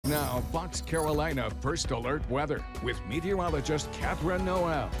Now, Fox Carolina First Alert weather with meteorologist Katherine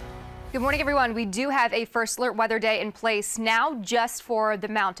Noel. Good morning, everyone. We do have a first alert weather day in place now just for the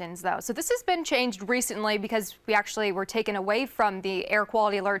mountains, though. So this has been changed recently because we actually were taken away from the air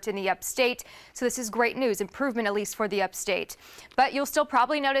quality alert in the upstate. So this is great news, improvement at least for the upstate. But you'll still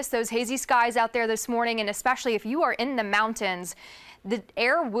probably notice those hazy skies out there this morning, and especially if you are in the mountains, the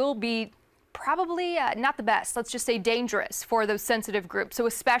air will be probably not the best. Let's just say dangerous for those sensitive groups. So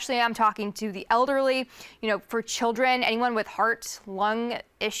especially I'm talking to the elderly, for children, anyone with heart, lung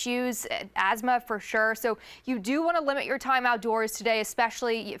issues, asthma for sure. So you do want to limit your time outdoors today,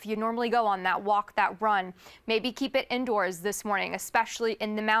 especially if you normally go on that walk, that run. Maybe keep it indoors this morning, especially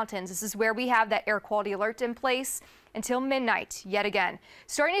in the mountains. This is where we have that air quality alert in place until midnight yet again.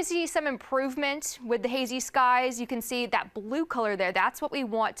 Starting to see some improvement with the hazy skies. You can see that blue color there. That's what we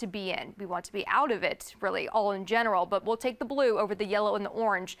want to be in. We want to be out of it, really, all in general, but we'll take the blue over the yellow and the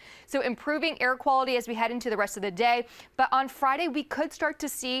orange. So improving air quality as we head into the rest of the day. But on Friday, we could start to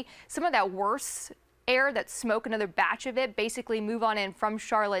see some of that worse air, that smoke, another batch of it, basically move on in from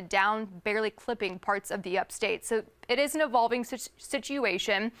Charlotte down, barely clipping parts of the upstate. So it is an evolving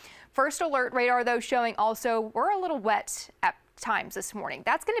situation. First alert radar, though, showing also we're a little wet at times this morning.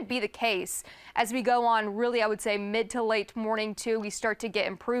 That's going to be the case as we go on, really, I would say mid to late morning too. We start to get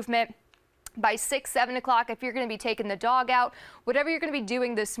improvement. By 6, 7 o'clock, if you're going to be taking the dog out, whatever you're going to be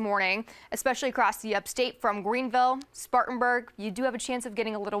doing this morning, especially across the upstate from Greenville, Spartanburg, you do have a chance of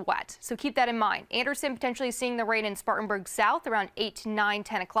getting a little wet. So keep that in mind. Anderson potentially seeing the rain in Spartanburg South around 8, 9,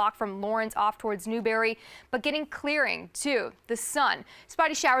 10 o'clock from Lawrence off towards Newberry, but getting clearing too. The sun.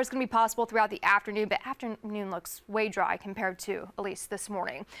 Spotty showers going to be possible throughout the afternoon, but afternoon looks way dry compared to at least this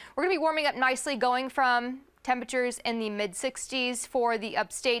morning. We're going to be warming up nicely, going from temperatures in the mid 60s for the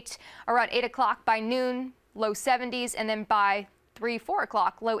upstate around 8 o'clock. By noon, low 70s, and then by 3, 4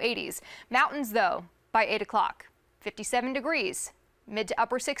 o'clock, low 80s. Mountains, though, by 8 o'clock, 57 degrees, mid to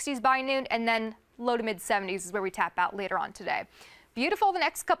upper 60s by noon, and then low to mid 70s is where we tap out later on today. Beautiful the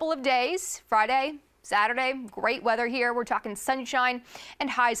next couple of days. Friday, Saturday, great weather here. We're talking sunshine and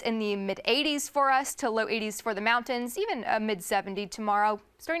highs in the mid 80s for us to low 80s for the mountains, even a mid 70 tomorrow.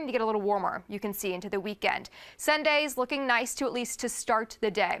 Starting to get a little warmer, you can see, into the weekend. Sunday's looking nice to at least to start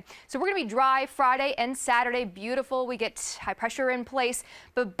the day. So we're going to be dry Friday and Saturday. Beautiful. We get high pressure in place.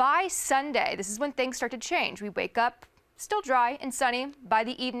 But by Sunday, this is when things start to change. We wake up still dry and sunny. By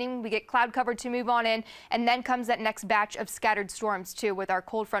the evening, we get cloud cover to move on in, and then comes that next batch of scattered storms too, with our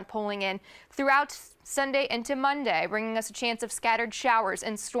cold front pulling in throughout Sunday into Monday, bringing us a chance of scattered showers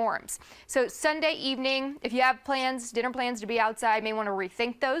and storms. So Sunday evening, if you have plans, dinner plans to be outside, may want to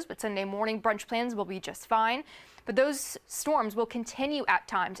rethink those, but Sunday morning brunch plans will be just fine. But those storms will continue at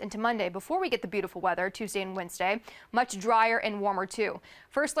times into Monday before we get the beautiful weather Tuesday and Wednesday. Much drier and warmer too.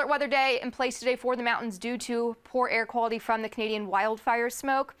 First alert weather day in place today for the mountains due to poor air quality from the Canadian wildfire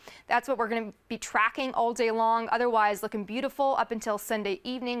smoke. That's what we're going to be tracking all day long. Otherwise, looking beautiful up until Sunday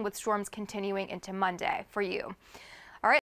evening with storms continuing into Monday for you.